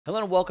Hello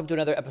and welcome to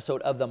another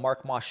episode of the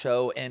Mark Moss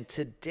Show. And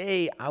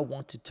today I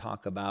want to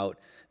talk about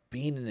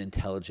being an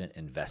intelligent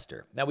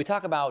investor. Now, we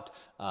talk about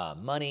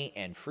money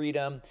and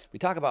freedom. We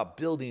talk about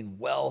building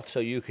wealth so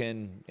you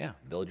can,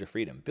 build your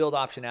freedom, build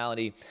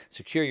optionality,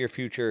 secure your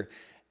future.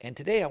 And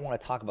today I want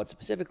to talk about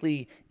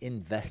specifically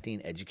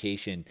investing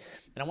education.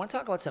 And I want to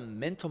talk about some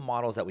mental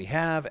models that we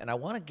have. And I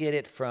want to get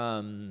it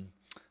from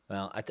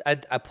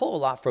I pull a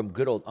lot from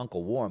good old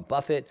Uncle Warren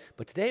Buffett,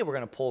 but today we're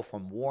going to pull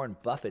from Warren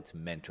Buffett's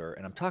mentor,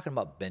 and I'm talking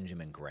about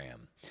Benjamin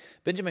Graham.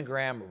 Benjamin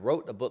Graham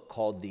wrote a book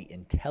called The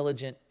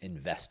Intelligent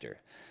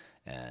Investor.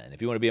 And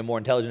if you want to be a more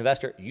intelligent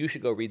investor, you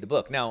should go read the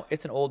book. Now,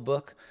 it's an old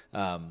book,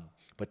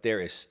 but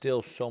there is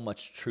still so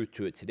much truth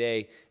to it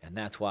today, and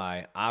that's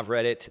why I've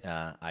read it.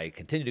 I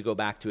continue to go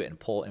back to it and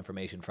pull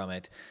information from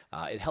it.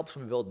 It helps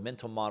me build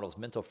mental models,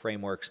 mental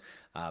frameworks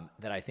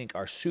that I think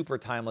are super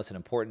timeless and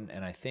important,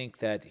 and I think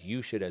that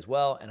you should as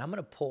well. And I'm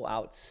going to pull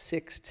out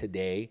 6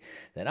 today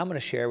that I'm going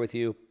to share with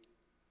you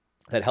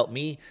that help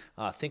me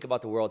think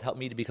about the world, help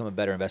me to become a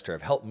better investor,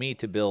 have helped me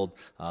to build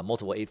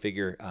multiple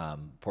 8-figure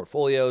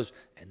portfolios,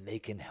 and they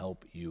can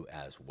help you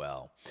as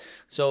well.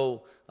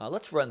 So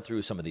let's run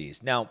through some of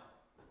these. Now,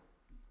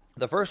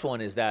 the first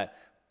one is that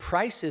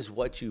price is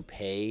what you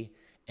pay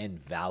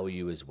and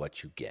value is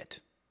what you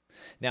get.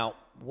 Now,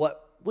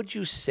 what would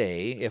you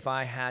say if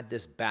I had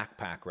this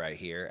backpack right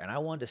here and I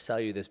wanted to sell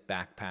you this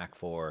backpack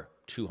for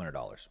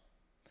 $200?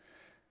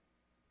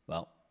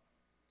 Well,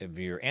 if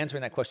you're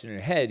answering that question in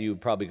your head, you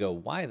would probably go,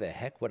 why the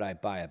heck would I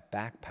buy a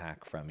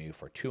backpack from you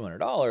for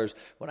 $200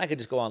 when I could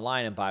just go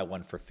online and buy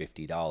one for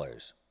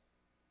 $50?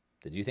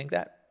 Did you think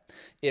that?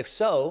 If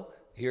so,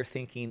 you're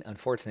thinking,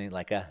 unfortunately,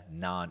 like a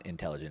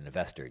non-intelligent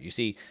investor. You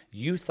see,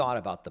 you thought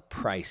about the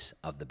price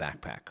of the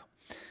backpack.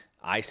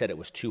 I said it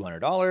was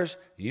 $200.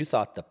 You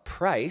thought the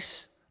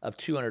price of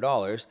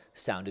 $200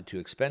 sounded too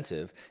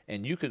expensive,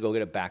 and you could go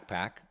get a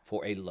backpack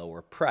for a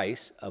lower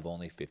price of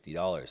only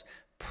 $50.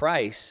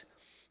 Price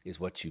is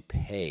what you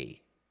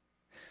pay,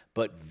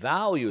 but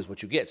value is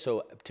what you get.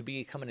 So to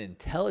become an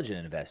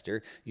intelligent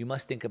investor, you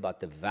must think about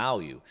the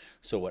value.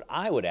 So what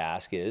I would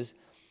ask is,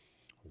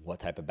 what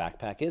type of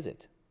backpack is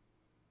it?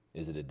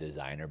 Is it a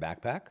designer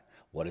backpack?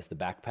 What is the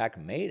backpack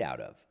made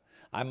out of?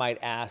 I might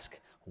ask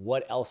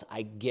what else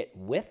I get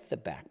with the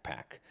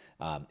backpack.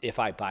 If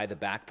I buy the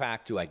backpack,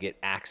 do I get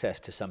access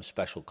to some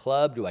special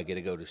club? Do I get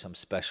to go to some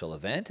special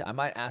event? I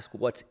might ask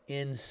what's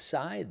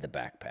inside the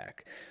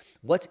backpack.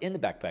 What's in the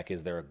backpack?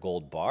 Is there a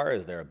gold bar?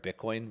 Is there a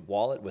Bitcoin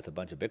wallet with a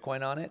bunch of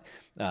Bitcoin on it?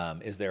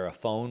 Is there a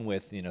phone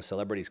with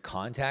celebrities'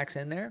 contacts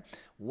in there?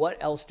 What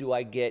else do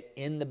I get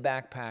in the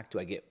backpack? Do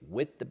I get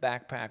with the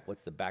backpack?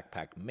 What's the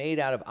backpack made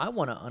out of? I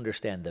want to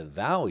understand the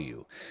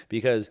value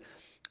because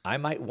I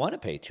might want to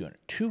pay $200.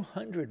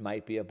 $200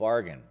 might be a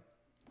bargain.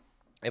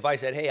 If I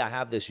said, hey, I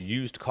have this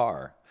used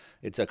car,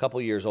 it's a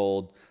couple years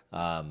old,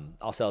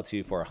 I'll sell it to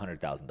you for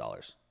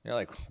 $100,000. You're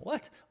like,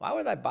 what? Why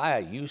would I buy a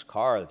used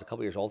car that's a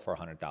couple years old for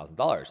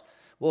 $100,000?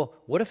 Well,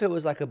 what if it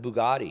was like a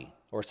Bugatti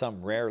or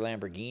some rare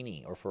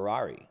Lamborghini or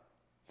Ferrari?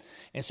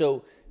 And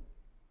so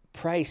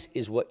price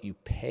is what you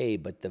pay,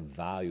 but the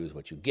value is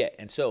what you get.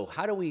 And so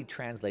how do we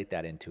translate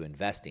that into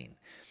investing?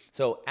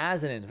 So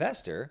as an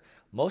investor,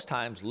 most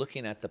times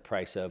looking at the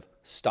price of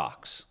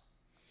stocks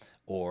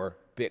or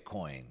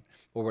Bitcoin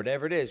or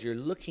whatever it is, you're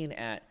looking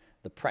at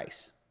the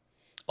price.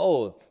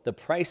 Oh, the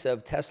price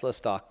of Tesla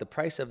stock, the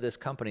price of this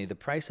company, the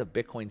price of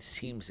Bitcoin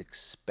seems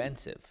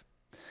expensive.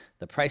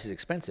 The price is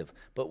expensive,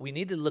 but we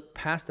need to look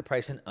past the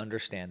price and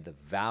understand the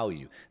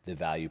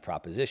value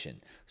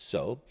proposition.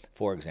 So,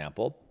 for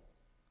example,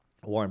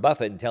 Warren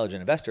Buffett, intelligent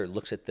investor,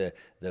 looks at the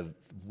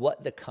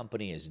what the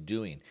company is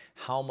doing,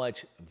 how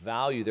much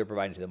value they're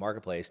providing to the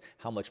marketplace,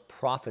 how much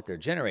profit they're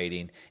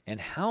generating, and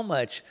how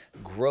much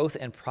growth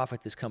and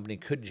profit this company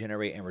could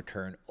generate and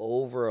return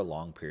over a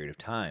long period of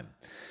time.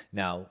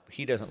 Now,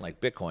 he doesn't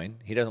like Bitcoin.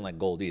 He doesn't like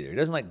gold either. He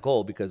doesn't like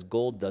gold because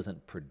gold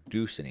doesn't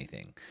produce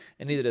anything,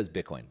 and neither does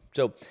Bitcoin.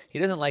 So he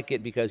doesn't like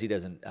it because he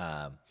doesn't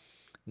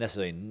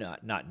necessarily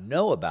not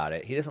know about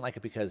it. He doesn't like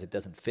it because it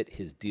doesn't fit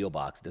his deal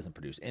box. It doesn't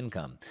produce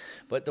income.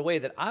 But the way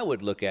that I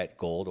would look at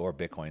gold or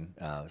Bitcoin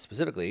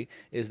specifically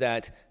is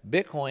that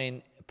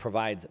Bitcoin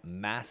provides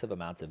massive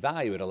amounts of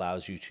value. It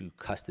allows you to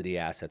custody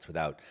assets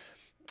without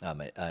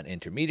an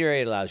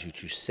intermediary. It allows you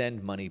to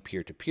send money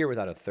peer-to-peer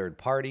without a third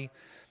party.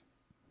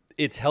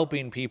 It's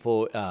helping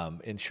people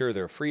ensure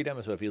their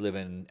freedom. So if you live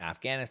in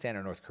Afghanistan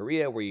or North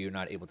Korea where you're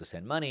not able to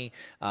send money,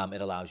 it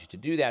allows you to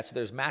do that. So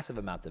there's massive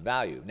amounts of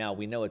value. Now,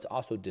 we know it's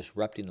also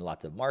disrupting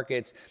lots of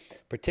markets.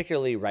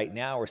 Particularly right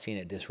now, we're seeing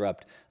it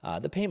disrupt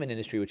the payment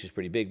industry, which is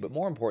pretty big. But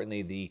more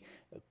importantly,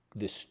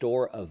 the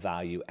store of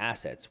value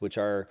assets, which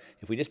are,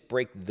 if we just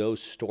break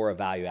those store of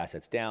value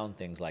assets down,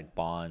 things like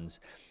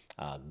bonds,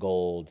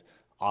 gold,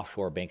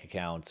 offshore bank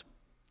accounts,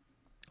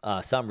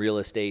 some real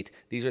estate.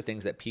 These are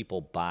things that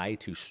people buy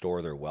to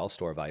store their wealth,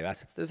 store value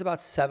assets. There's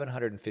about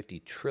 750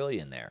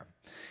 trillion there.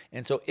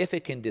 And so if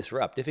it can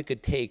disrupt, if it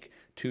could take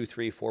 2,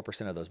 3,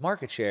 4% of those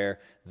market share,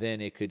 then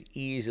it could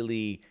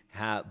easily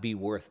be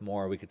worth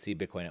more. We could see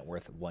Bitcoin at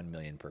worth 1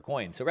 million per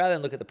coin. So rather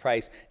than look at the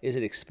price, is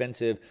it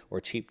expensive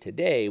or cheap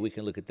today, we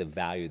can look at the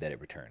value that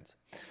it returns.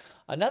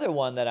 Another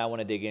one that I want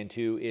to dig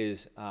into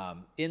is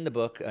in the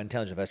book,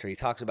 Intelligent Investor, he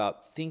talks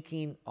about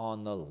thinking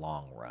on the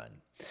long run.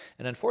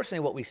 And unfortunately,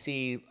 what we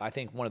see, I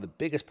think one of the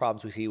biggest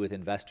problems we see with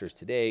investors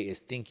today is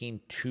thinking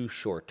too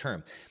short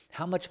term.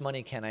 How much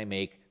money can I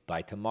make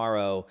by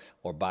tomorrow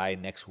or by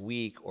next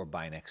week or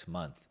by next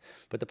month?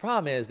 But the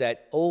problem is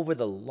that over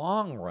the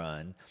long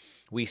run,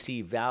 we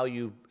see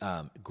value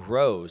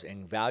grows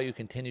and value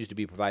continues to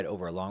be provided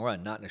over a long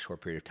run, not in a short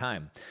period of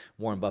time.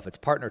 Warren Buffett's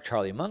partner,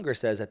 Charlie Munger,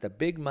 says that the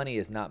big money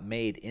is not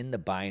made in the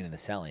buying and the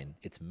selling.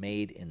 It's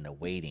made in the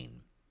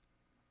waiting.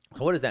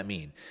 So what does that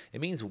mean?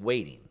 It means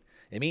waiting.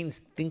 It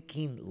means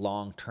thinking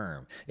long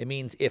term. It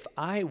means if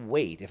I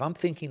wait, if I'm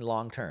thinking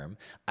long term,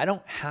 I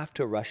don't have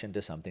to rush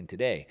into something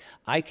today.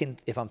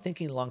 If I'm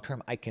thinking long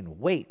term, I can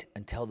wait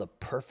until the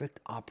perfect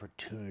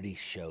opportunity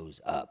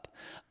shows up.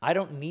 I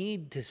don't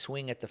need to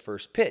swing at the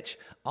first pitch.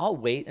 I'll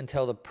wait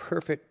until the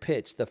perfect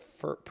pitch, the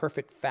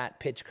perfect fat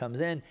pitch comes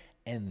in,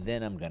 and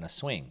then I'm going to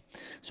swing.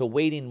 So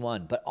waiting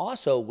one, but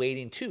also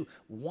waiting two.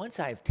 Once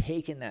I've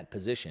taken that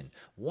position,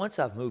 once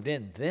I've moved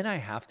in, then I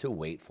have to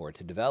wait for it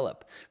to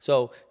develop.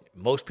 So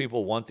most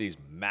people want these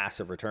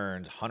massive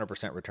returns,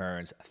 100%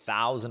 returns,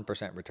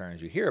 1,000% returns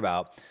you hear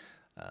about.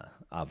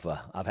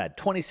 I've had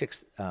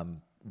 26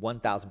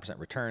 1,000%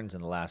 returns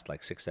in the last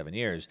like 6-7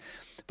 years,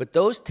 but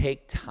those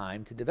take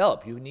time to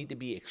develop. You need to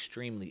be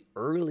extremely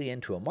early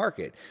into a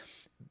market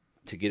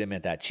to get them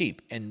at that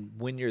cheap. And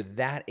when you're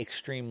that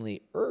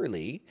extremely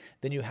early,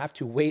 then you have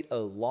to wait a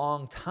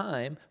long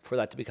time for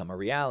that to become a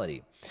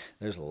reality.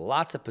 There's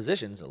lots of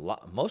positions,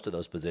 most of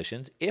those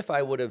positions. If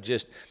I would have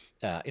just,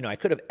 I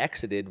could have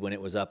exited when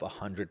it was up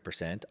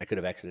 100%. I could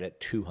have exited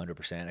at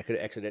 200%. I could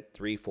have exited at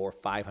 3, 4,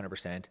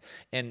 500%.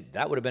 And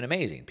that would have been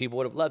amazing. People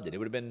would have loved it. It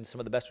would have been some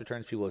of the best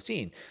returns people have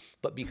seen.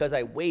 But because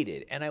I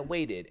waited and I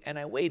waited and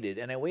I waited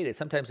and I waited,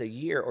 sometimes a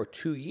year or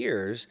 2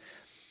 years,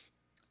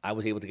 I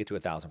was able to get to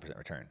 1,000%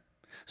 return.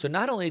 So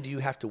not only do you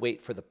have to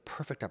wait for the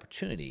perfect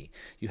opportunity,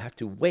 you have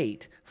to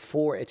wait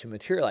for it to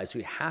materialize. So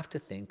you have to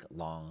think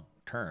long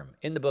term.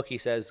 In the book, he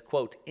says,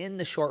 quote, "In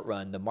the short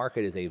run, the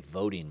market is a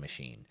voting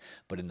machine,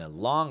 but in the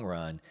long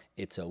run,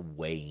 it's a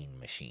weighing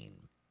machine."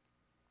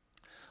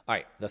 All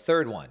right, the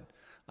third one,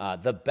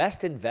 the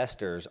best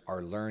investors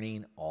are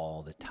learning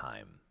all the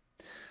time.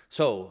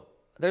 So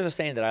there's a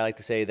saying that I like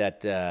to say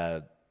that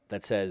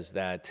that says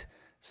that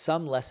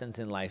some lessons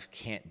in life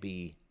can't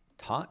be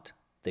taught,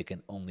 they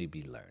can only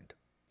be learned.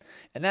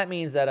 And that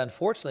means that,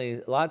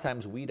 unfortunately, a lot of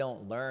times we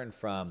don't learn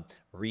from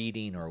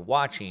reading or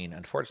watching.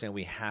 Unfortunately,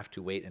 we have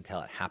to wait until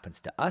it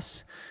happens to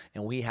us,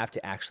 and we have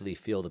to actually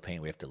feel the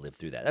pain. We have to live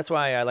through that. That's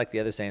why I like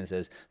the other saying that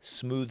says,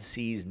 "Smooth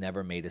seas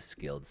never made a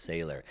skilled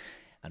sailor."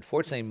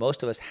 Unfortunately,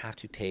 most of us have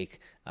to take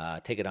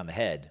it on the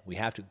head. We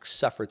have to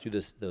suffer through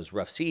those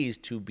rough seas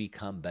to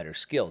become better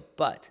skilled.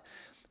 But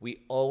we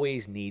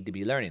always need to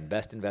be learning.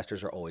 Best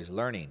investors are always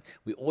learning.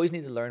 We always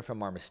need to learn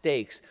from our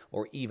mistakes,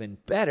 or even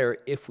better,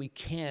 if we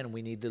can,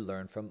 we need to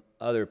learn from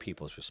other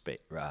people's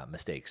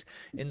mistakes.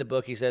 In the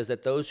book, he says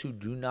that those who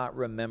do not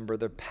remember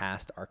their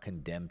past are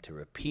condemned to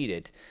repeat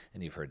it,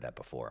 and you've heard that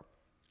before.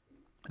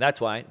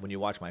 That's why when you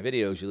watch my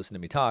videos, you listen to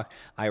me talk,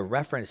 I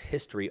reference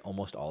history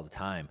almost all the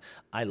time.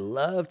 I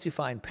love to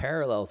find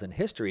parallels in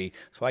history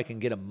so I can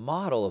get a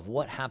model of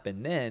what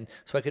happened then,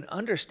 so I can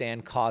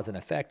understand cause and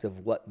effect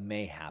of what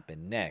may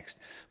happen next.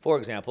 For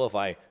example, if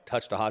I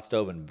touched a hot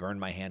stove and burned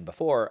my hand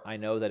before, I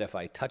know that if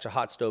I touch a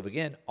hot stove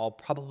again, I'll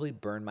probably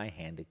burn my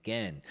hand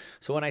again.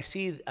 So when I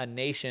see a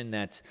nation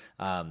that's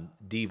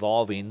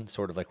devolving,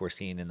 sort of like we're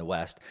seeing in the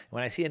West,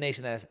 when I see a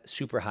nation that has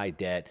super high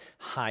debt,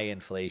 high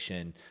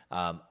inflation,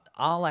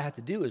 all I have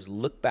to do is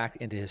look back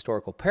into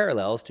historical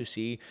parallels to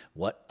see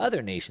what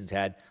other nations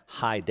had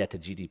high debt to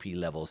GDP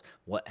levels,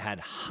 what had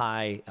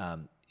high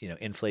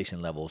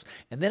inflation levels.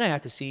 And then I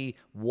have to see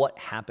what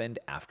happened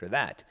after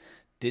that.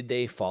 Did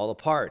they fall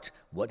apart?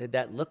 What did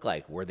that look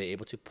like? Were they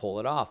able to pull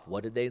it off?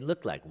 What did they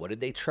look like? What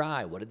did they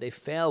try? What did they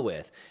fail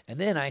with?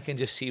 And then I can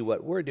just see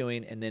what we're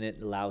doing, and then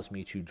it allows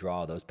me to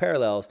draw those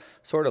parallels,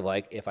 sort of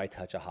like if I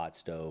touch a hot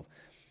stove,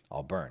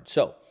 I'll burn.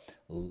 So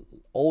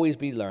always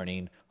be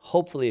learning.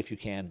 Hopefully, if you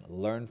can,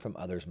 learn from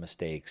others'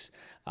 mistakes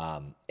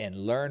and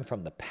learn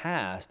from the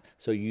past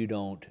so you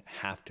don't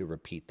have to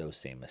repeat those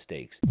same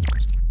mistakes.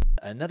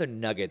 Another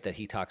nugget that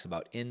he talks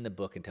about in the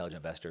book Intelligent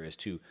Investor is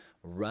to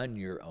run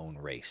your own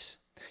race.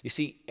 You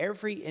see,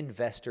 every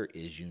investor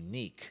is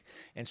unique.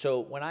 And so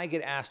when I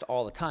get asked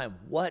all the time,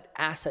 what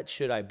asset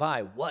should I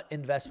buy? What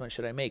investment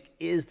should I make?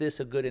 Is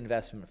this a good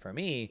investment for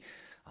me?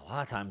 A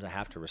lot of times I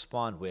have to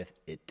respond with,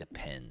 it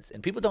depends.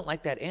 And people don't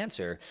like that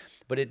answer,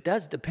 but it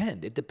does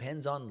depend. It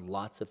depends on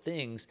lots of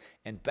things.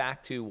 And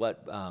back to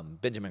what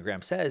Benjamin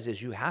Graham says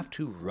is you have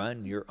to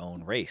run your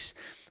own race.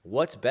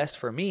 What's best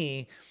for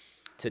me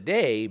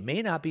today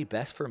may not be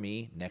best for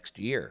me next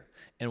year.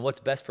 And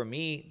what's best for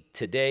me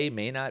today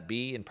may not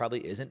be and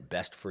probably isn't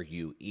best for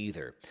you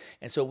either.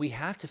 And so we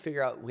have to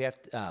figure out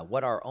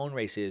what our own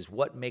race is,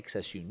 what makes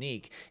us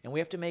unique, and we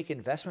have to make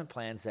investment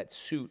plans that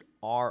suit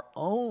our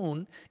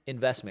own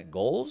investment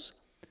goals,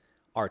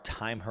 our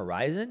time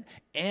horizon,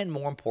 and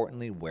more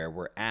importantly, where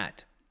we're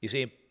at. You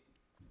see,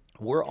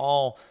 we're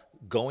all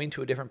going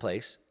to a different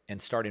place and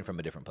starting from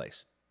a different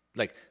place.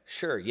 Like,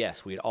 sure,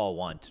 yes, we'd all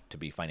want to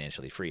be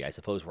financially free. I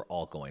suppose we're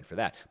all going for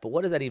that. But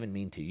what does that even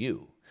mean to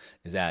you?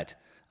 Is that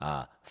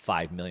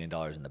 $5 million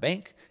in the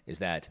bank? Is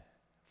that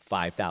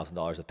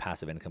 $5,000 of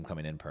passive income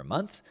coming in per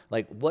month?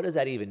 Like, what does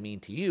that even mean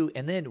to you?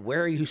 And then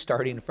where are you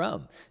starting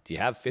from? Do you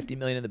have $50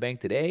 million in the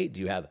bank today? Do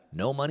you have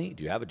no money?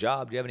 Do you have a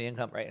job? Do you have any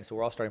income? Right? And so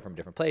we're all starting from a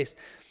different place.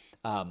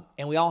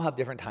 And we all have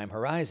different time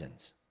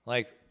horizons.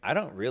 Like, I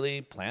don't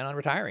really plan on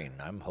retiring.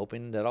 I'm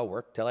hoping that I'll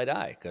work till I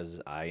die because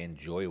I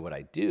enjoy what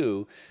I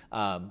do.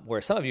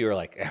 Where some of you are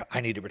like, I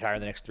need to retire in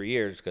the next 3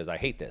 years because I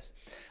hate this.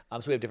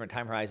 So we have different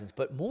time horizons.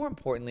 But more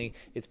importantly,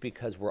 it's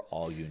because we're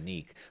all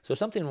unique. So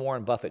something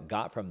Warren Buffett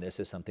got from this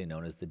is something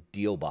known as the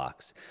deal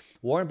box.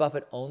 Warren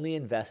Buffett only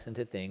invests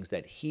into things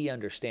that he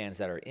understands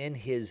that are in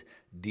his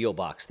deal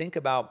box. Think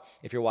about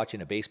if you're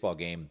watching a baseball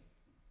game.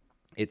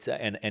 It's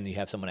and you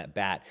have someone at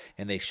bat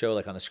and they show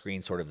like on the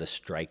screen sort of the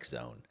strike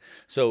zone.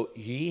 So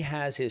he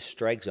has his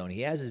strike zone,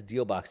 he has his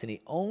deal box, and he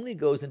only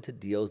goes into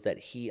deals that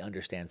he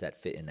understands that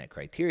fit in that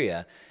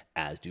criteria,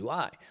 as do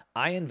I.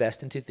 I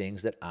invest into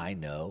things that I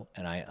know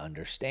and I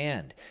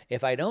understand.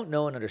 If I don't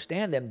know and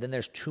understand them, then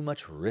there's too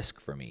much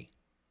risk for me.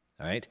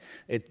 All right.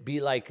 It'd be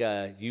like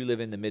you live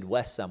in the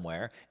Midwest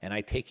somewhere and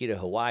I take you to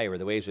Hawaii where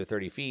the waves are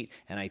 30 feet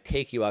and I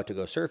take you out to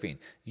go surfing.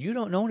 You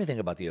don't know anything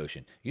about the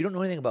ocean. You don't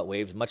know anything about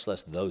waves, much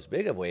less those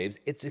big of waves.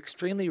 It's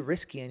extremely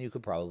risky and you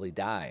could probably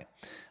die.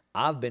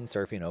 I've been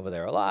surfing over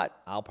there a lot.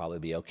 I'll probably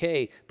be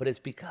okay, but it's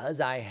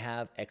because I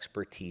have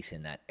expertise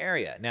in that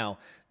area. Now,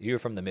 you're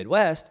from the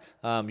Midwest.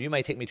 You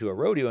might take me to a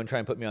rodeo and try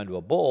and put me onto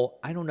a bull.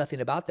 I know nothing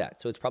about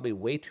that. So it's probably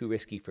way too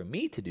risky for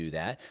me to do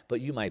that,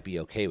 but you might be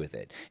okay with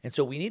it. And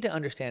so we need to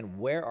understand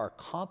where our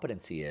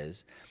competency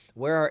is,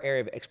 where our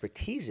area of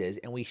expertise is,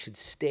 and we should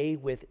stay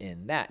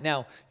within that.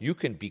 Now, you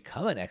can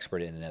become an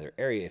expert in another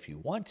area if you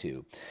want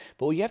to,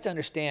 but what you have to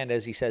understand,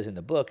 as he says in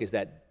the book, is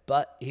that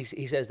he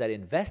says that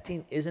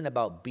investing isn't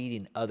about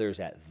beating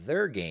others at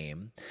their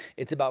game.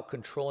 It's about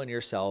controlling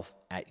yourself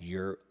at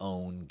your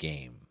own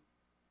game.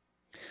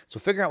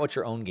 So figure out what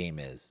your own game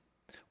is.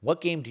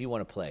 What game do you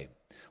want to play?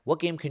 What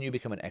game can you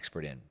become an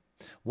expert in?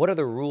 What are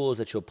the rules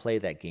that you'll play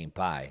that game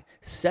by?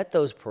 Set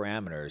those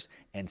parameters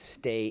and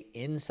stay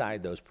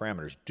inside those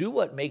parameters. Do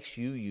what makes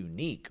you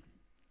unique,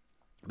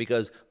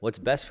 because what's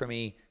best for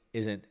me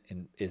isn't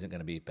going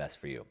to be best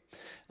for you.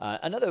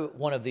 Another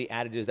one of the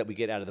adages that we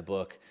get out of the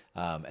book,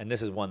 and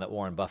this is one that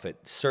Warren Buffett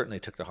certainly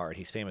took to heart.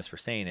 He's famous for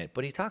saying it,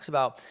 but he talks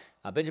about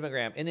Benjamin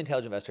Graham in The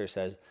Intelligent Investor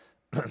says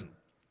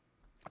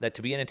that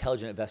to be an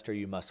intelligent investor,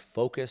 you must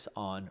focus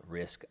on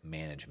risk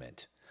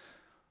management.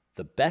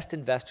 The best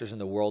investors in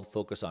the world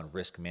focus on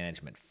risk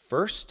management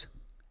first,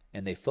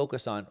 and they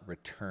focus on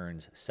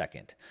returns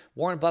second.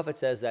 Warren Buffett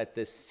says that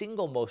the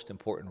single most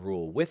important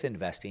rule with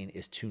investing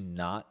is to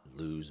not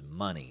lose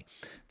money.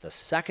 The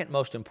second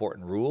most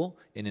important rule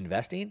in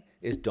investing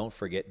is don't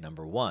forget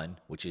number one,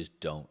 which is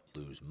don't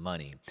lose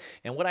money.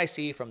 And what I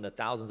see from the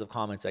thousands of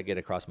comments I get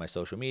across my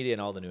social media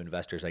and all the new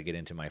investors I get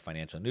into my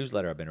financial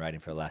newsletter I've been writing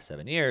for the last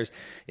 7 years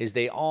is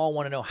they all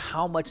want to know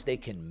how much they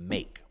can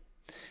make.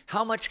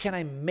 How much can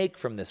I make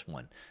from this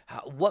one?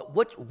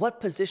 What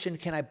position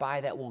can I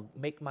buy that will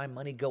make my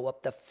money go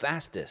up the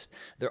fastest?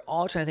 They're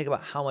all trying to think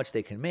about how much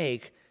they can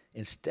make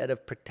instead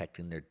of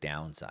protecting their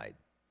downside.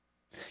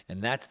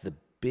 And that's the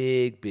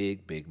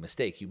big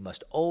mistake. You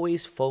must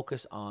always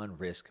focus on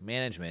risk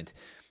management.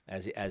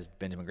 As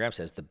Benjamin Graham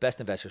says, the best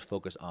investors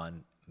focus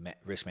on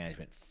risk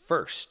management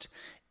first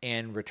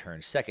and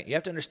returns second. You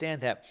have to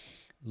understand that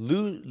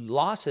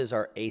losses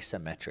are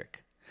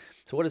asymmetric.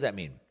 So what does that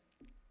mean?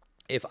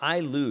 If I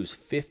lose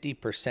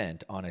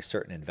 50% on a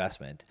certain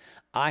investment,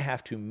 I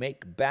have to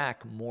make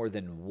back more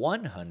than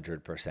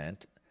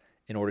 100%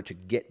 in order to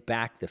get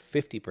back the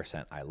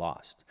 50% I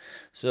lost.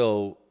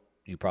 So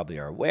you probably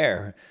are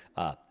aware,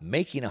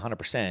 making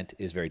 100%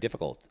 is very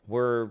difficult.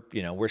 We're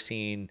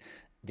seeing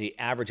the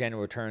average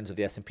annual returns of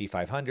the S&P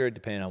 500,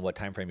 depending on what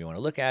time frame you want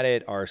to look at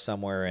it, are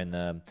somewhere in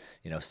the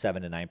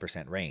 7 to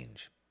 9%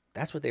 range.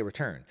 That's what they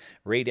return.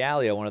 Ray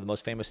Dalio, one of the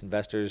most famous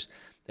investors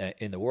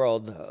in the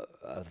world,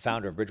 the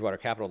founder of Bridgewater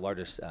Capital, the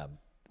largest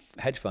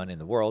hedge fund in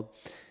the world,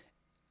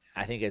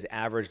 I think has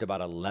averaged about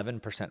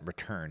 11%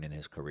 return in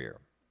his career.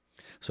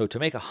 So to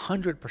make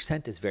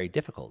 100% is very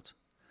difficult,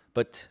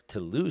 but to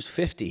lose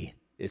 50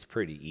 is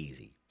pretty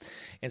easy.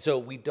 And so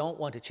we don't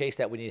want to chase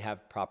that. We need to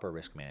have proper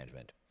risk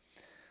management.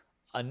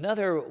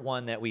 Another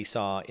one that we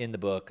saw in the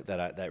book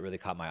that really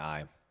caught my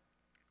eye,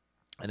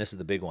 and this is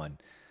the big one,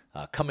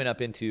 coming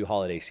up into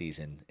holiday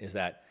season, is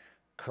that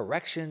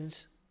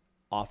corrections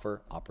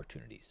offer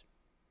opportunities.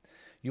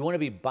 You want to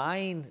be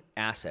buying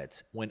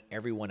assets when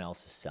everyone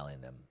else is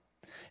selling them.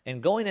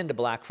 And going into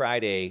Black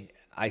Friday,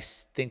 I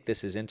think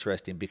this is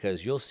interesting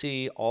because you'll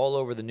see all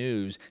over the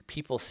news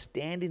people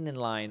standing in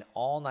line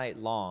all night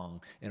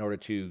long in order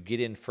to get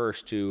in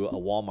first to a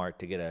Walmart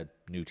to get a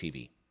new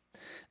TV.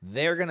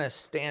 They're going to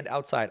stand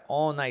outside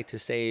all night to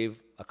save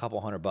a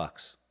couple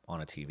 $100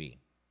 on a TV.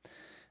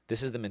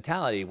 This is the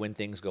mentality when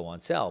things go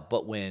on sale.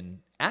 But when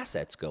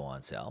assets go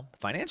on sale,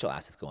 financial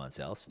assets go on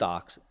sale,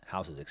 stocks,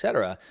 houses,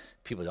 etc.,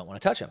 people don't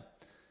want to touch them.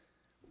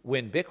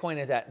 When Bitcoin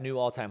is at new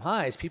all-time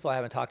highs, people I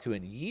haven't talked to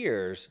in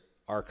years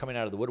are coming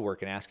out of the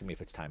woodwork and asking me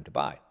if it's time to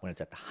buy when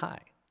it's at the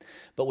high.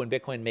 But when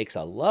Bitcoin makes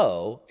a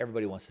low,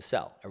 everybody wants to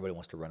sell. Everybody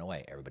wants to run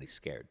away. Everybody's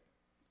scared.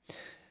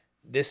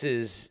 This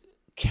is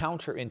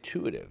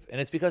counterintuitive, and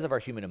it's because of our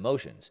human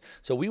emotions.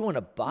 So we want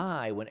to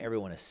buy when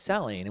everyone is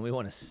selling, and we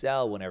want to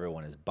sell when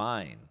everyone is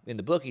buying. In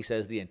the book, he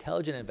says the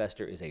intelligent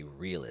investor is a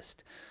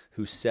realist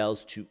who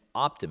sells to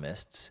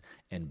optimists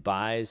and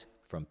buys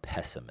from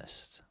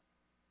pessimists.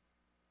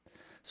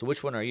 So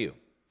which one are you?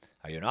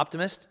 Are you an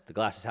optimist? The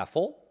glass is half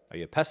full. Are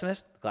you a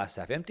pessimist? The glass is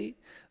half empty.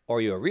 Or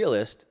are you a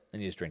realist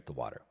and you just drink the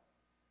water?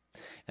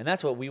 And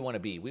that's what we want to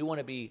be. We want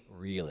to be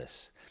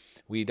realists.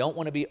 We don't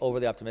want to be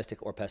overly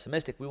optimistic or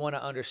pessimistic. We want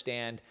to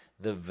understand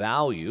the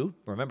value.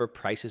 Remember,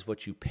 price is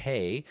what you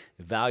pay.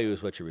 Value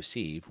is what you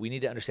receive. We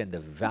need to understand the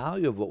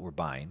value of what we're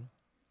buying.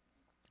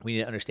 We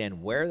need to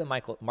understand where the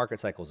market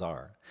cycles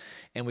are.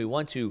 And we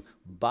want to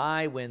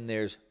buy when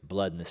there's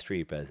blood in the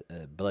street,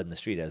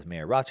 as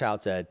Mayor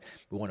Rothschild said.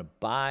 We want to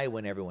buy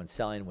when everyone's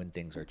selling, when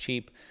things are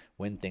cheap,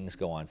 when things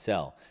go on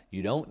sale.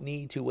 You don't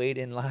need to wait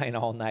in line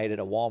all night at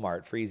a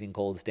Walmart, freezing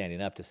cold, standing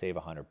up to save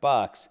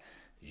 $100.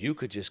 You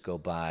could just go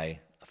buy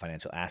a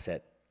financial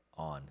asset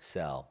on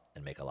sale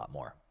and make a lot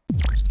more.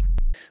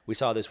 We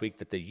saw this week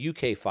that the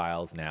UK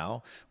files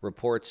now,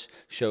 reports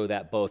show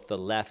that both the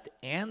left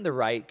and the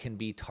right can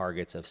be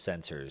targets of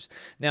censors.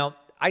 Now,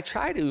 I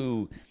try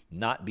to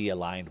not be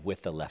aligned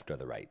with the left or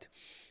the right.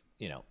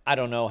 You know, I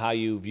don't know how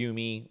you view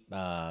me.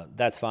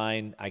 That's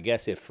fine. I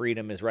guess if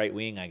freedom is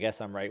right-wing, I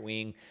guess I'm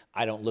right-wing.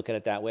 I don't look at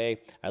it that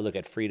way. I look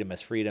at freedom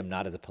as freedom,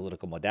 not as a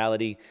political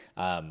modality.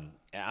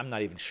 I'm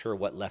not even sure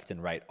what left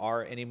and right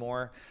are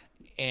anymore.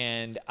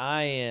 And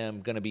I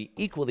am going to be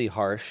equally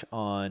harsh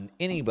on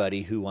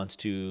anybody who wants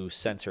to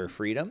censor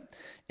freedom.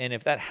 And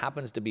if that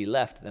happens to be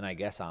left, then I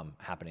guess I'm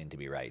happening to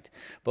be right.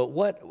 But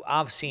what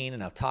I've seen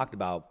and I've talked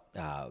about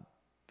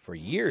for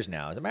years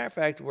now, as a matter of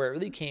fact, where it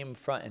really came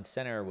front and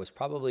center was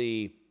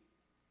probably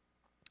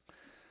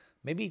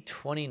maybe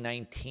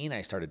 2019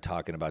 I started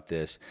talking about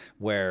this,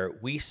 where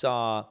we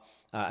saw,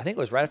 I think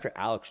it was right after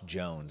Alex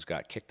Jones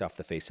got kicked off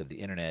the face of the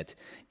internet.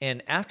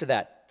 And after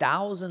that,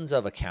 thousands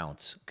of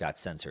accounts got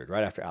censored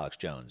right after Alex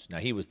Jones. Now,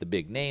 he was the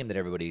big name that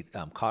everybody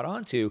caught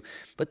on to,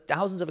 but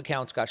thousands of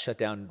accounts got shut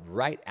down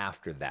right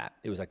after that.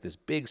 It was like this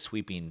big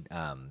sweeping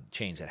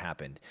change that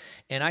happened.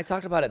 And I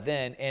talked about it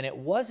then, and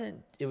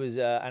and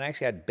I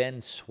actually had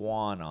Ben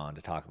Swan on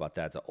to talk about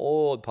that. It's an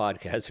old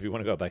podcast if you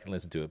want to go back and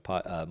listen to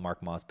it,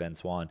 Mark Moss, Ben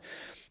Swan.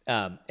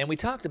 And we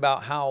talked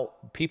about how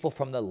people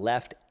from the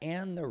left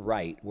and the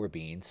right were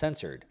being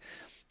censored.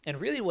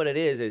 And really what it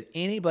is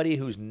anybody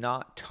who's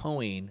not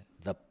towing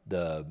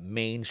the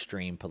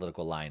mainstream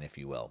political line, if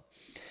you will.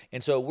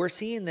 And so we're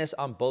seeing this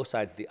on both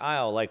sides of the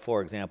aisle. Like,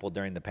 for example,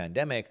 during the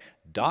pandemic,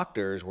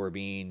 doctors were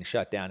being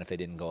shut down if they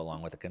didn't go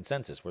along with the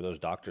consensus. Were those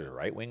doctors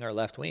right-wing or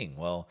left-wing?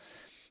 Well,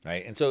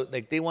 right. And so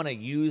they want to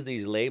use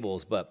these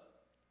labels, but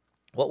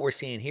what we're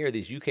seeing here,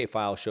 these UK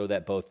files show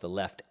that both the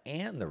left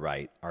and the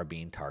right are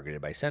being targeted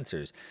by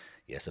censors.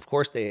 Yes, of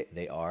course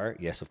they are.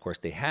 Yes, of course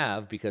they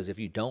have, because if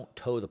you don't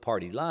toe the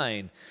party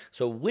line,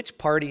 so which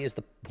party is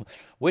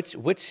which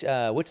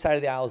side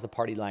of the aisle is the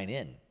party line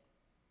in?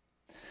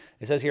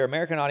 It says here,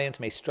 American audience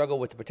may struggle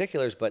with the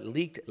particulars, but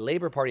leaked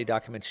Labor Party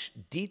documents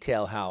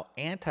detail how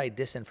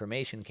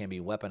anti-disinformation can be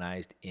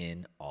weaponized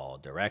in all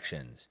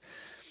directions.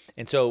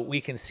 And so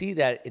we can see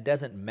that it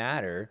doesn't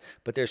matter,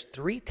 but there's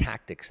three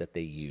tactics that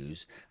they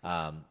use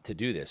to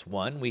do this.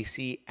 One, we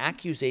see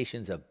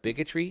accusations of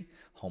bigotry,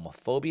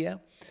 homophobia,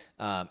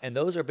 and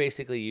those are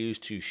basically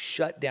used to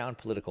shut down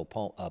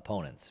political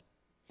opponents.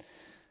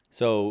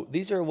 So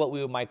these are what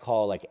we might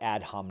call like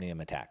ad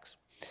hominem attacks.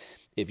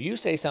 If you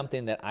say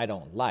something that I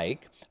don't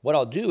like, what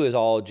I'll do is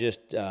I'll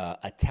just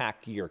attack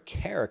your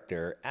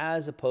character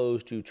as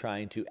opposed to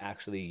trying to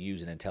actually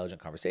use an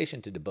intelligent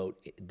conversation to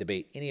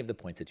debate any of the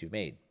points that you've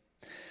made.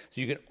 So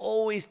you can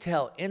always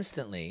tell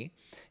instantly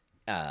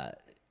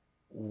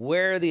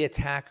where the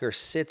attacker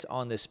sits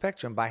on this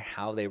spectrum by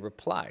how they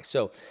reply.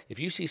 So if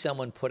you see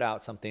someone put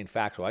out something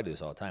factual, I do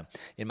this all the time.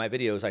 In my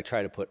videos, I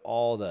try to put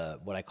all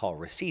what I call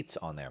receipts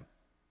on there.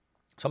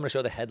 So I'm going to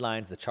show the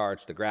headlines, the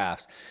charts, the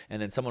graphs,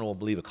 and then someone will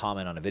leave a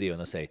comment on a video and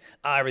they'll say,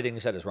 everything you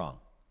said is wrong.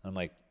 I'm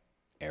like,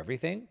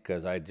 everything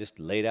because I just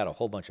laid out a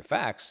whole bunch of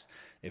facts.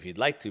 If you'd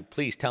like to,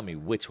 please tell me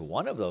which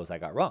one of those I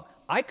got wrong.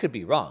 I could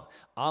be wrong.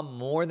 I'm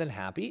more than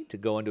happy to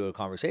go into a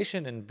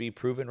conversation and be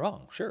proven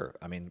wrong. Sure.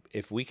 I mean,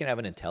 if we can have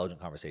an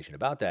intelligent conversation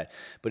about that.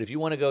 But if you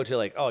want to go to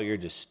like, oh, you're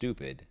just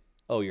stupid.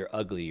 Oh, you're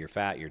ugly, you're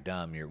fat, you're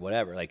dumb, you're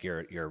whatever, like you're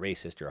a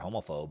racist, you're a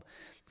homophobe.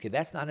 Okay,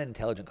 that's not an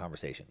intelligent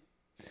conversation.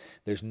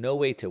 There's no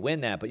way to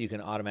win that, but you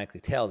can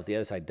automatically tell that the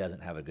other side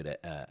doesn't have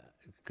a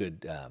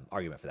good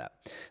argument for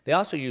that. They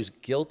also use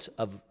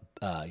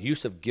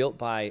use of guilt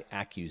by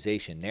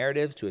accusation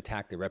narratives to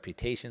attack the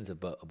reputations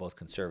of both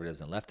conservatives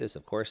and leftists.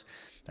 Of course,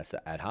 that's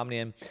the ad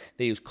hominem.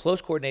 They use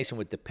close coordination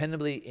with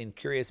dependably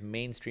incurious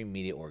mainstream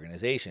media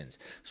organizations.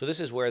 So this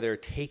is where they're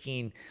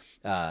taking,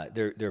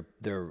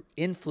 they're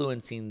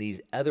influencing these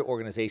other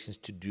organizations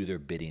to do their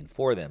bidding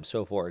for them.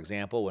 So, for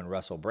example, when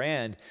Russell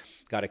Brand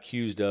got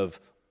accused of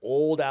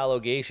old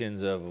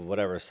allegations of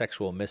whatever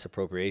sexual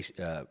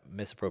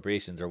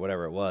misappropriations or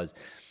whatever it was,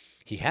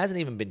 he hasn't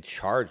even been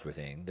charged with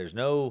anything. There's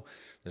no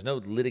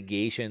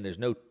litigation. There's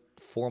no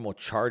formal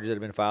charges that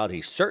have been filed.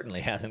 He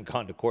certainly hasn't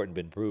gone to court and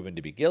been proven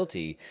to be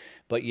guilty.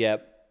 But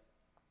yet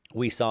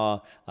we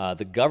saw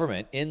the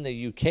government in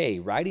the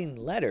UK writing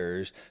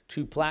letters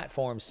to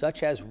platforms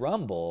such as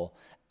Rumble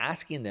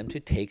asking them to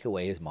take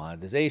away his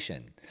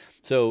monetization.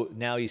 So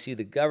now you see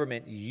the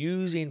government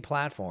using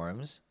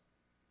platforms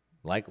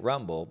like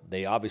Rumble,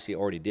 they obviously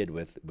already did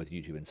with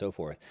YouTube and so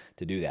forth,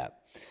 to do that.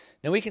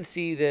 Now we can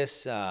see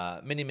this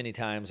many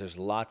times. There's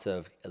lots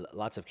of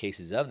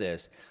cases of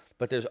this,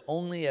 but there's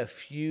only a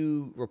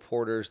few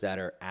reporters that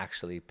are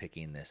actually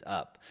picking this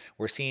up.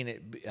 We're seeing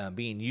it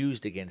being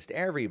used against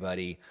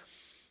everybody,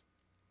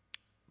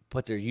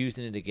 but they're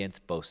using it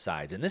against both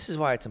sides. And this is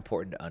why it's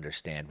important to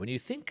understand. When you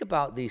think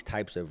about these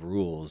types of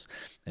rules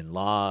and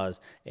laws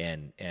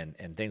and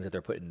things that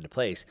they're putting into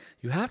place,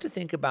 you have to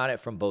think about it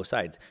from both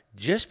sides.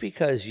 Just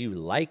because you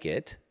like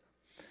it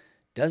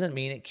doesn't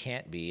mean it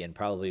can't be and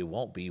probably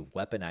won't be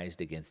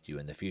weaponized against you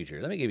in the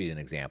future. Let me give you an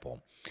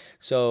example.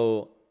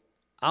 So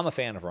I'm a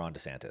fan of Ron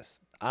DeSantis.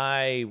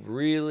 I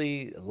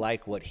really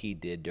like what he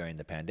did during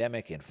the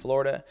pandemic in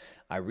Florida.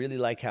 I really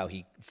like how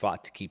he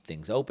fought to keep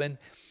things open.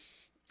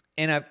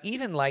 And I've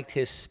even liked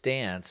his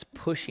stance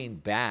pushing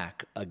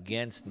back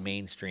against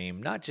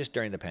mainstream, not just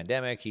during the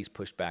pandemic. He's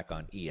pushed back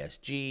on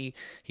ESG.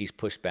 He's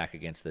pushed back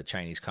against the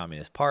Chinese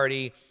Communist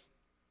Party.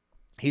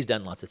 He's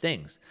done lots of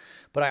things.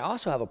 But I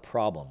also have a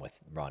problem with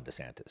Ron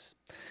DeSantis.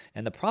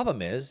 And the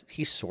problem is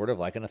he's sort of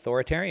like an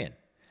authoritarian.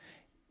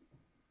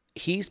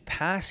 He's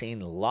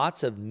passing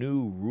lots of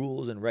new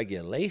rules and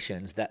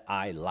regulations that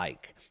I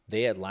like.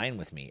 They align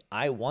with me.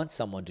 I want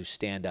someone to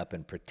stand up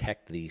and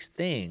protect these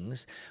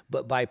things,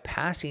 but by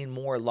passing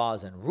more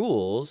laws and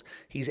rules,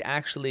 he's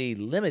actually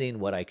limiting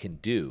what I can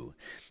do.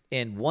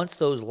 And once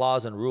those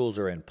laws and rules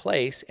are in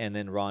place, and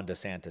then Ron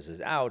DeSantis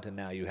is out, and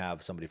now you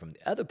have somebody from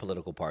the other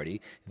political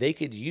party, they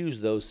could use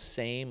those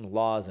same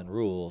laws and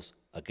rules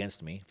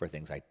against me for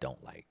things I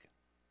don't like.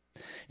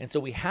 And so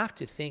we have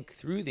to think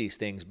through these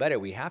things better.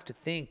 We have to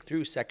think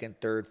through second,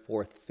 third,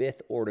 fourth,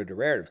 fifth order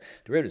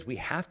derivatives. We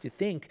have to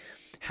think,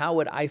 how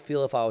would I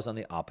feel if I was on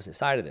the opposite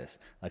side of this?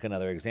 Like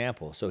another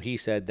example. So he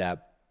said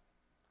that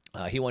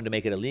he wanted to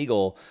make it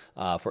illegal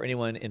for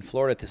anyone in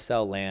Florida to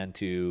sell land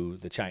to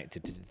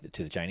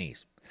the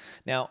Chinese.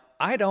 Now,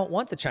 I don't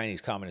want the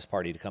Chinese Communist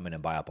Party to come in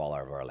and buy up all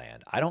of our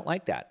land. I don't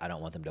like that. I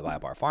don't want them to buy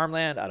up our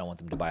farmland. I don't want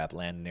them to buy up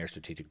land near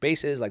strategic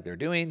bases like they're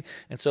doing.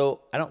 And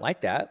so I don't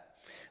like that.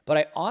 But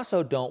I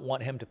also don't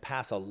want him to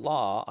pass a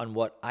law on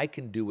what I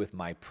can do with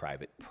my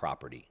private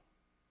property.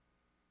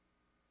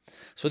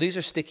 So these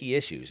are sticky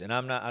issues, and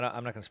I'm not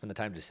going to spend the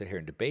time to sit here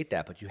and debate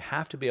that, but you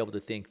have to be able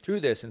to think through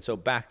this. And so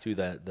back to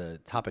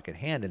the topic at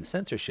hand in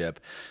censorship,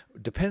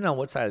 depending on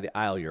what side of the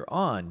aisle you're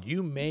on,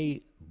 you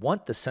may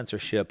want the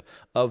censorship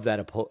of that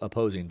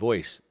opposing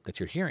voice that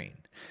you're hearing.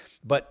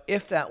 But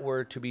if that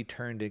were to be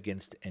turned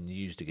against and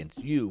used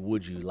against you,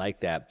 would you like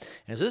that?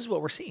 And so this is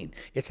what we're seeing.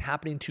 It's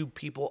happening to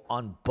people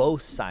on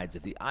both sides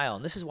of the aisle.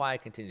 And this is why I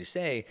continue to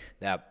say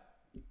that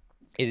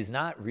it is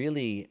not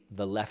really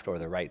the left or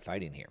the right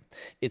fighting here.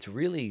 It's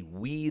really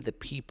we, the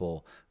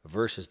people,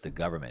 versus the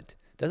government.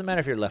 Doesn't matter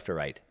if you're left or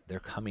right. They're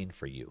coming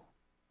for you.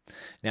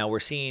 Now, we're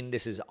seeing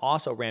this is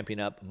also ramping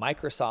up.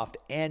 Microsoft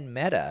and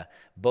Meta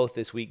both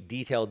this week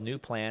detailed new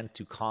plans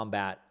to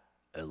combat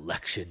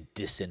election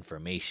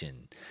disinformation.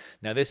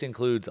 Now, this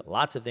includes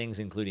lots of things,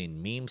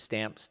 including meme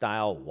stamp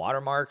style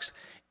watermarks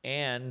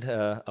and,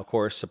 of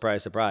course,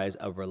 surprise, surprise,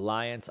 a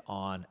reliance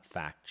on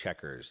fact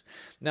checkers.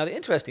 Now, the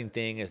interesting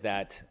thing is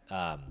that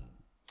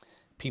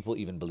people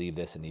even believe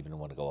this and even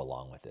want to go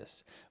along with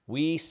this.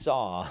 We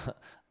saw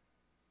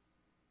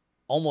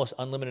almost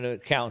unlimited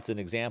accounts and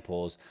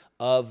examples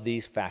of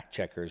these fact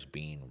checkers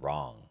being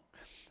wrong.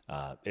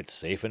 it's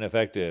safe and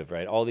effective,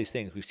 right? All these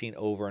things we've seen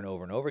over and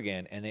over and over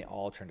again, and they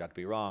all turned out to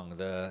be wrong.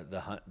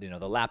 The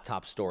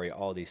laptop story,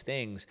 all these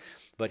things,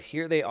 but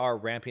here they are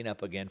ramping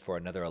up again for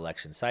another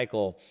election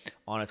cycle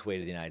on its way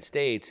to the United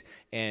States,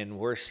 and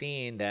we're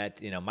seeing that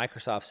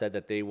Microsoft said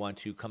that they want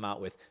to come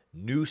out with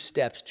new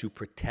steps to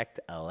protect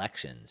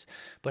elections.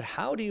 But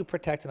how do you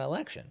protect an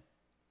election?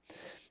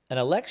 An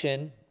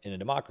election in a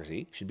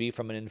democracy should be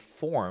from an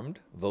informed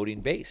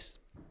voting base.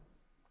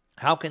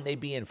 How can they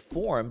be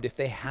informed if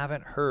they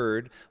haven't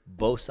heard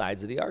both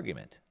sides of the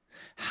argument?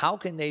 How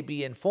can they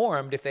be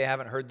informed if they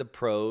haven't heard the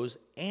pros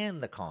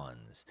and the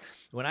cons?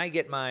 When I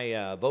get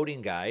my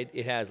voting guide,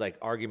 it has like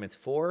arguments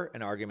for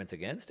and arguments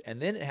against,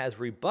 and then it has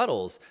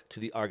rebuttals to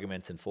the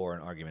arguments and for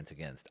and arguments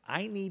against.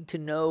 I need to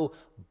know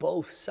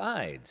both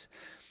sides.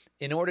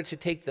 In order to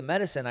take the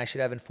medicine, I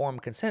should have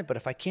informed consent, but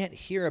if I can't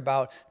hear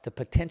about the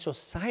potential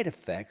side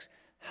effects,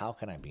 how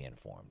can I be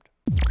informed?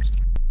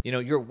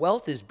 Your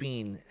wealth is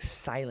being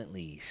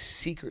silently,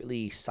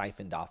 secretly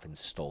siphoned off and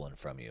stolen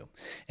from you.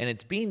 And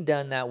it's being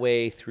done that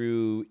way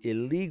through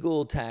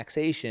illegal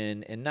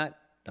taxation. And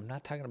I'm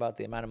not talking about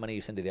the amount of money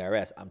you send to the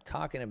IRS. I'm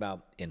talking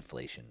about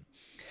inflation.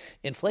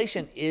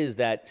 Inflation is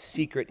that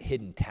secret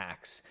hidden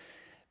tax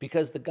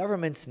because the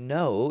governments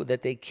know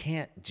that they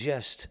can't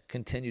just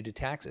continue to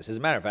tax us. As a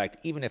matter of fact,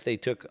 even if they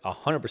took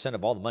 100%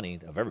 of all the money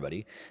of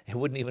everybody, it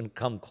wouldn't even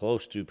come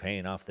close to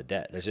paying off the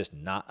debt. There's just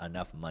not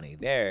enough money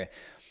there.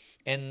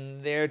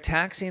 And they're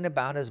taxing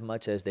about as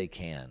much as they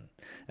can.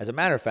 As a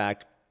matter of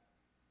fact,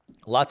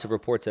 lots of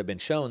reports have been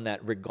shown that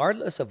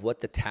regardless of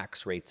what the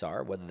tax rates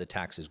are, whether the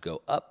taxes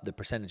go up, the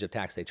percentage of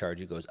tax they charge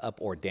you goes up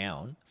or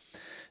down,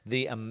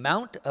 the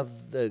amount of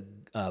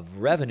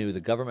revenue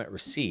the government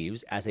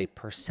receives as a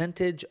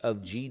percentage of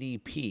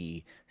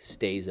GDP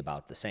stays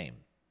about the same.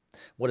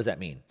 What does that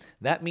mean?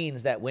 That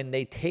means that when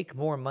they take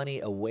more money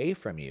away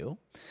from you,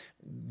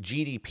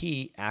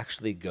 GDP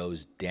actually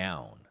goes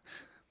down.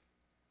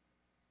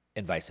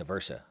 And vice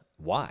versa.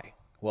 Why?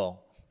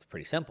 Well, it's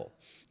pretty simple.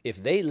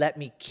 If they let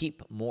me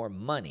keep more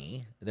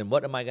money, then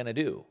what am I going to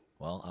do?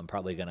 Well, I'm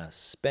probably going to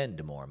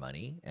spend more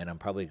money, and I'm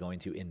probably going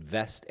to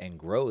invest and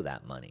grow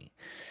that money.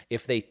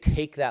 If they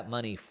take that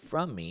money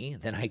from me,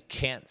 then I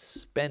can't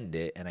spend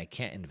it, and I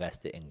can't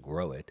invest it and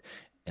grow it,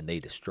 and they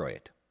destroy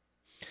it.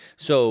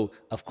 So,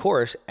 of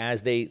course,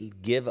 as they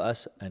give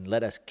us and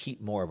let us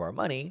keep more of our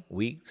money,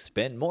 we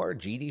spend more,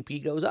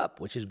 GDP goes up,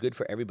 which is good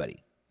for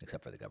everybody,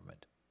 except for the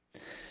government.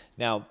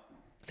 Now,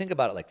 think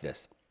about it like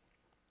this.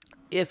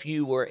 If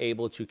you were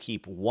able to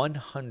keep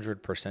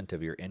 100%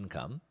 of your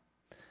income,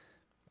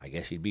 I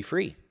guess you'd be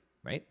free,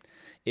 right?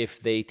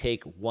 If they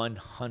take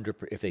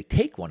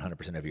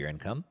 100% of your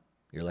income,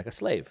 you're like a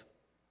slave.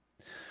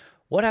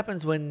 What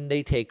happens when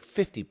they take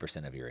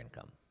 50% of your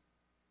income?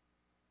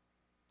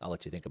 I'll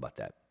let you think about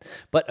that.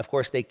 But of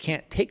course, they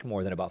can't take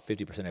more than about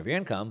 50% of your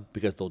income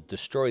because they'll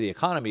destroy the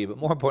economy, but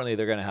more importantly,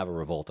 they're going to have a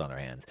revolt on their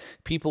hands.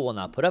 People will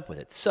not put up with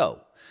it.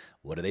 So,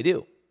 what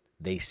do?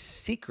 They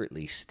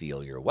secretly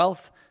steal your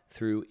wealth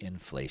through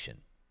inflation.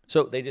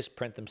 So they just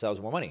print themselves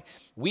more money.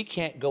 We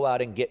can't go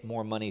out and get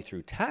more money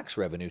through tax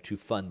revenue to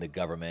fund the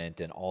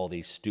government and all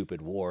these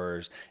stupid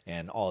wars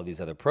and all of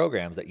these other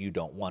programs that you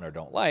don't want or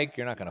don't like.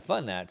 You're not going to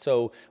fund that.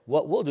 So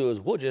what we'll do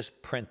is we'll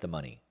just print the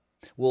money.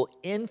 We'll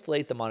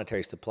inflate the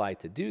monetary supply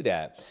to do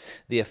that.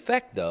 The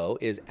effect, though,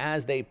 is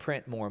as they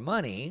print more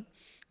money,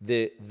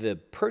 the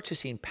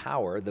purchasing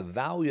power, the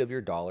value of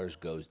your dollars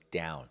goes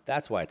down.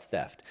 That's why it's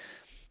theft.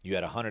 You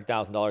had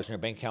 $100,000 in your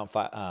bank account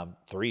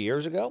 3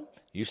 years ago.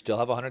 You still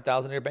have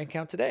 $100,000 in your bank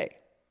account today.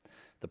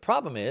 The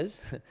problem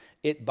is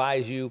it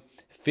buys you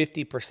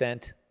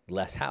 50%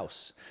 less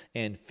house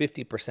and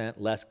 50%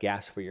 less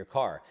gas for your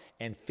car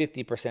and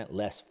 50%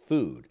 less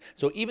food.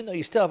 So even though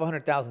you still have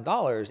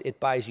 $100,000, it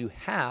buys you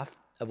half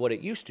of what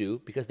it used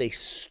to because they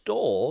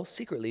stole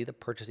secretly the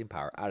purchasing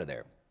power out of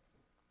there.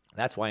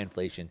 That's why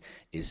inflation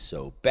is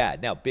so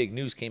bad. Now, big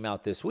news came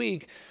out this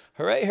week.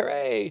 Hooray,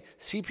 hooray.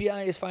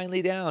 CPI is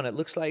finally down. It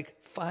looks like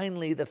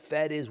finally the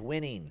Fed is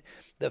winning.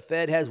 The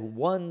Fed has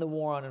won the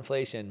war on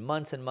inflation.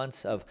 Months and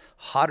months of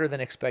hotter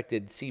than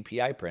expected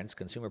CPI prints,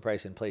 consumer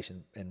price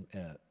inflation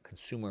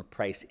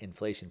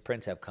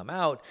prints have come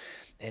out.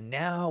 And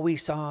now we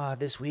saw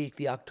this week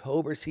the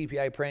October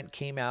CPI print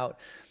came out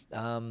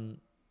a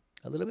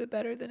little bit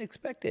better than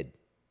expected.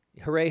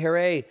 Hooray,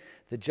 hooray,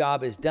 the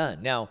job is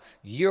done. Now,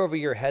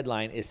 year-over-year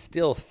headline is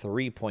still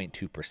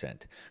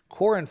 3.2%.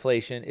 Core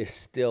inflation is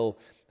still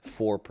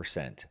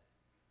 4%.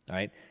 All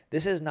right,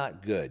 this is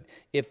not good.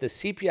 If the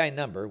CPI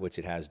number, which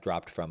it has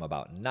dropped from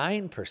about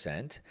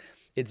 9%,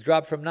 it's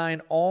dropped from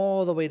 9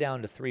 all the way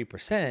down to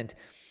 3%,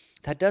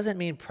 that doesn't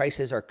mean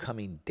prices are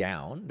coming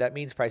down. That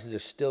means prices are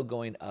still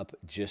going up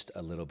just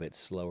a little bit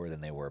slower than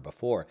they were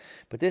before.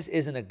 But this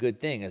isn't a good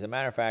thing. As a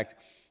matter of fact,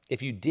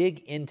 if you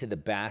dig into the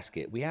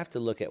basket, we have to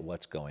look at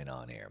what's going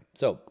on here.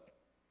 So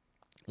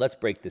let's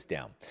break this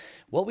down.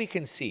 What we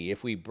can see,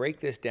 if we break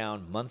this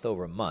down month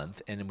over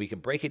month, and we can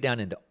break it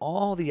down into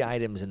all the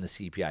items in the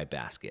CPI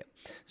basket.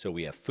 So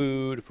we have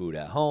food, food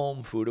at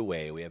home, food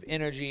away. We have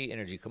energy,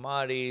 energy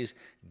commodities,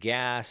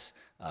 gas,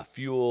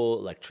 fuel,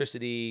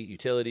 electricity,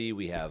 utility.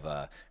 We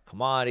have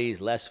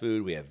commodities, less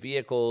food. We have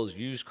vehicles,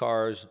 used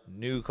cars,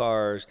 new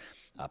cars,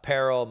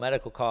 apparel,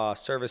 medical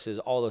costs, services.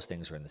 All those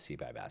things are in the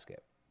CPI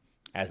basket,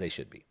 as they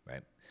should be,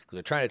 right? Because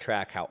they're trying to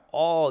track how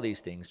all these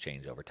things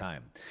change over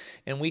time.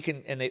 And we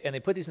can, and they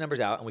put these numbers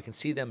out, and we can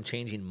see them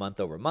changing month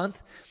over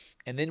month.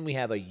 And then we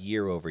have a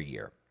year over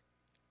year.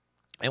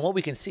 And what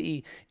we can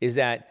see is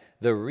that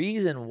the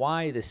reason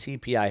why the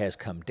CPI has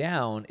come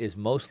down is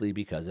mostly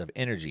because of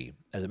energy.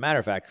 As a matter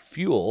of fact,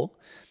 fuel,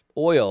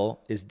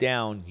 oil is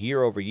down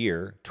year over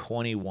year,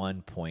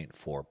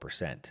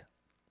 21.4%.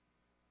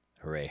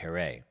 Hooray,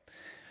 hooray.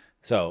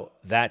 So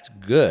that's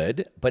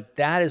good, but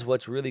that is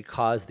what's really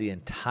caused the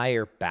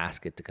entire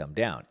basket to come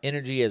down.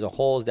 Energy as a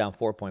whole is down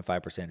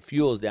 4.5%.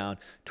 Fuel is down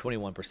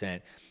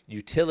 21%.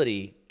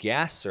 Utility,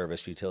 gas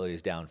service utility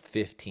is down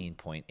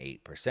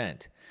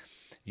 15.8%.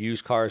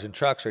 Used cars and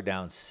trucks are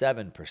down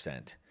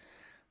 7%.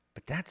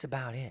 But that's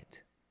about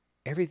it.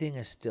 Everything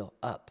is still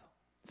up.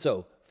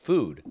 So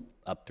food,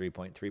 up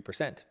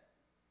 3.3%.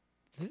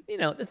 You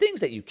know, the things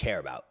that you care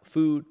about,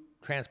 food,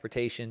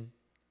 transportation,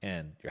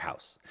 and your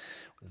house.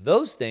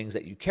 Those things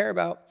that you care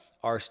about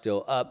are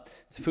still up.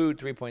 Food,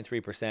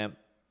 3.3%.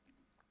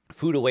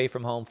 Food away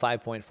from home,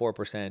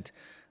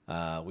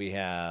 5.4%. We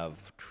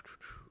have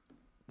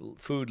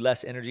food,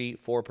 less energy,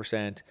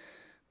 4%.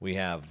 We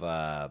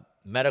have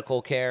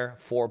medical care,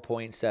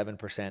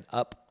 4.7%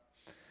 up.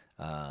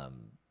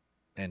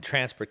 And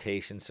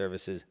transportation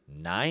services,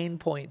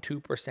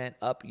 9.2%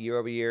 up year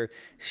over year.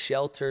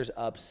 Shelters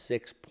up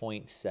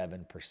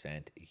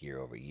 6.7% year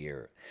over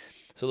year.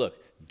 So look,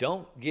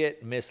 don't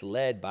get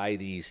misled by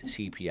these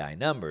CPI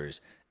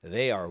numbers.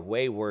 They are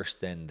way worse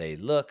than they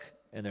look,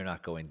 and they're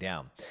not going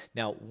down.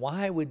 Now,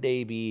 why would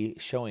they be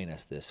showing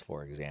us this,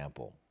 for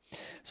example?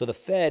 So the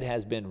Fed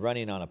has been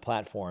running on a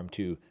platform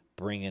to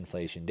bring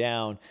inflation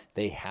down.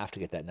 They have to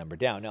get that number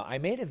down. Now, I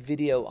made a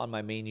video on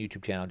my main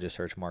YouTube channel, just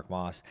search Mark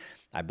Moss.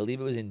 I believe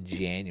it was in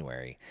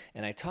January,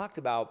 and I talked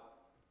about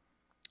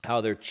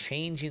how they're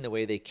changing the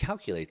way they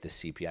calculate the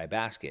CPI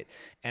basket,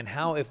 and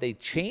how if they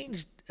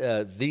changed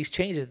these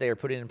changes that they are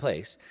putting in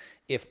place,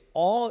 if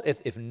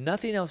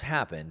nothing else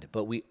happened,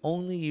 but we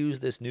only use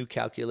this new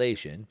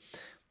calculation,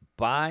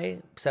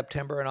 by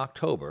September and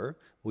October,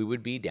 we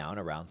would be down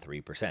around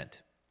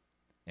 3%.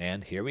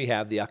 And here we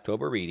have the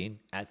October reading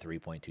at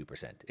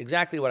 3.2%.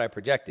 Exactly what I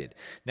projected.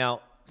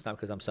 Now, it's not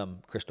because I'm some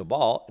crystal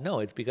ball. No,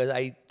 it's because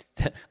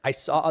I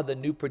saw the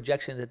new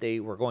projections that they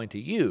were going to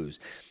use.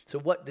 So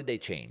what did they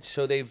change?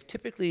 So they've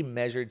typically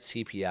measured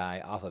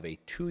CPI off of a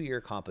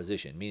 2-year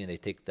composition, meaning they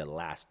take the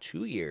last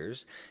 2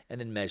 years and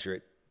then measure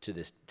it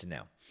to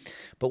now.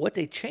 But what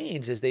they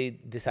changed is they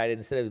decided,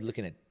 instead of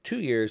looking at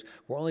 2 years,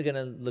 we're only going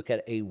to look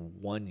at a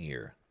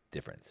 1-year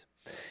difference.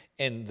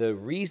 And the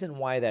reason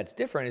why that's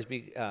different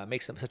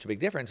makes them such a big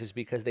difference is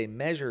because they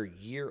measure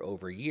year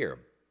over year.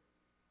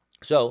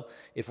 So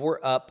if we're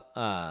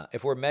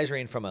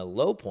measuring from a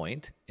low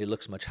point, it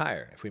looks much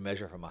higher. If we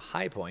measure from a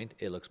high point,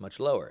 it looks much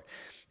lower.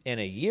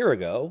 And a year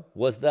ago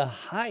was the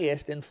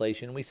highest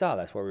inflation we saw.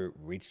 That's where we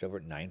reached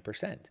over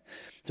 9%.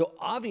 So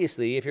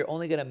obviously, if you're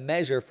only going to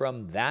measure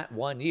from that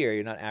 1 year,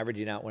 you're not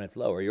averaging out when it's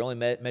lower. You're only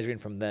measuring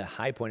from the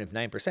high point of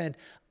 9%.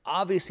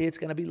 Obviously, it's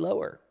going to be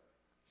lower,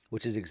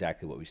 which is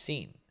exactly what we've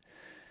seen.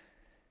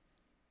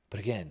 But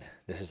again,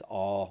 this is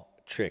all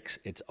tricks.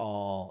 It's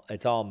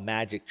all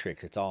magic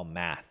tricks. It's all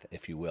math,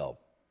 if you will.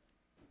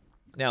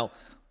 Now,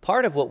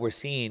 part of what we're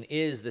seeing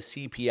is the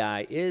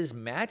CPI is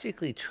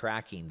magically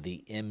tracking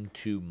the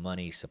M2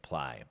 money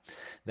supply.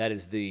 That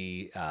is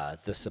the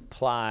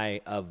supply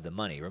of the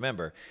money.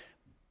 Remember,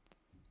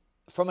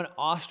 from an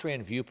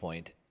Austrian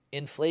viewpoint,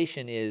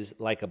 inflation is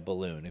like a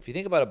balloon. If you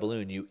think about a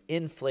balloon, you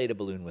inflate a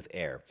balloon with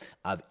air.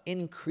 I've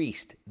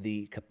increased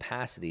the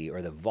capacity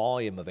or the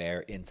volume of air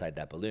inside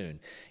that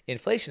balloon.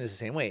 Inflation is the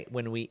same way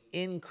when we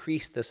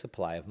increase the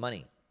supply of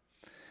money.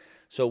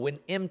 So when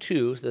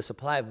M2, the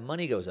supply of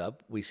money, goes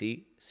up, we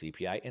see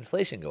CPI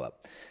inflation go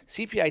up.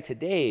 CPI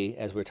today,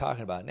 as we're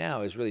talking about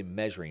now, is really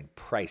measuring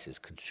prices,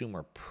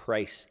 consumer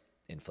price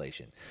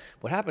inflation.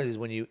 What happens is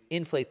when you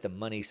inflate the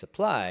money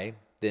supply,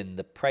 then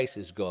the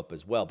prices go up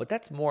as well. But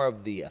that's more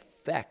of the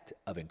effect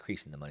of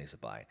increasing the money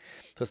supply.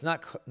 So it's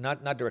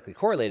not directly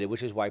correlated,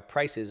 which is why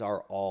prices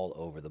are all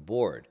over the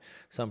board.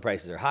 Some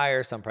prices are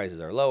higher, some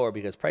prices are lower,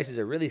 because prices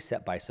are really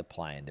set by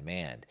supply and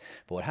demand.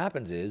 But what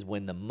happens is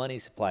when the money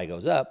supply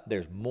goes up,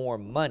 there's more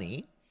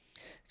money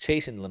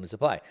chasing the limited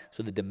supply.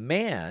 So the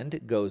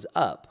demand goes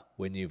up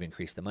when you've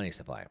increased the money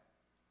supply.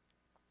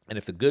 And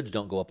if the goods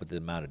don't go up with the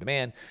amount of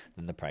demand,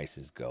 then the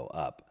prices go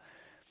up.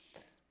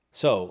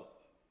 So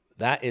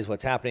that is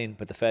what's happening,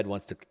 but the Fed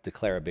wants to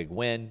declare a big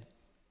win.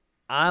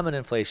 I'm an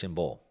inflation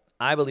bull.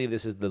 I believe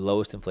this is the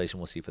lowest inflation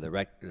we'll see for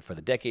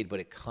the decade, but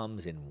it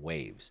comes in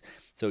waves.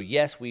 So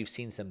yes, we've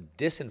seen some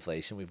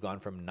disinflation. We've gone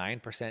from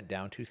 9%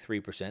 down to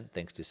 3%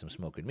 thanks to some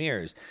smoke and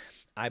mirrors.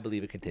 I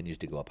believe it continues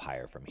to go up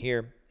higher from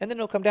here, and then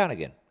it'll come down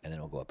again, and then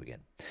it'll go up again.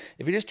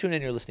 If you're just tuning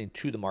in, you're listening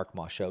to The Mark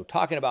Moss Show,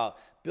 talking about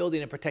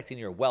building and protecting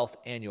your wealth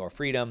and your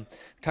freedom.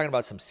 We're talking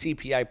about some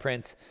CPI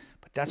prints,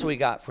 but that's what we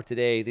got for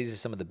today. These are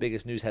some of the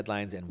biggest news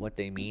headlines and what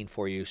they mean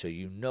for you, so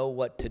you know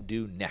what to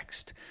do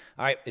next.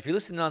 All right, if you're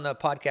listening on the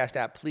podcast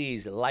app,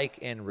 please like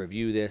and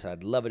review this.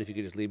 I'd love it if you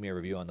could just leave me a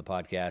review on the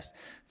podcast.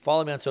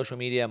 Follow me on social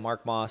media,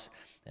 Mark Moss,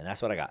 and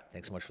that's what I got.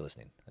 Thanks so much for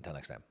listening. Until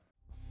next time.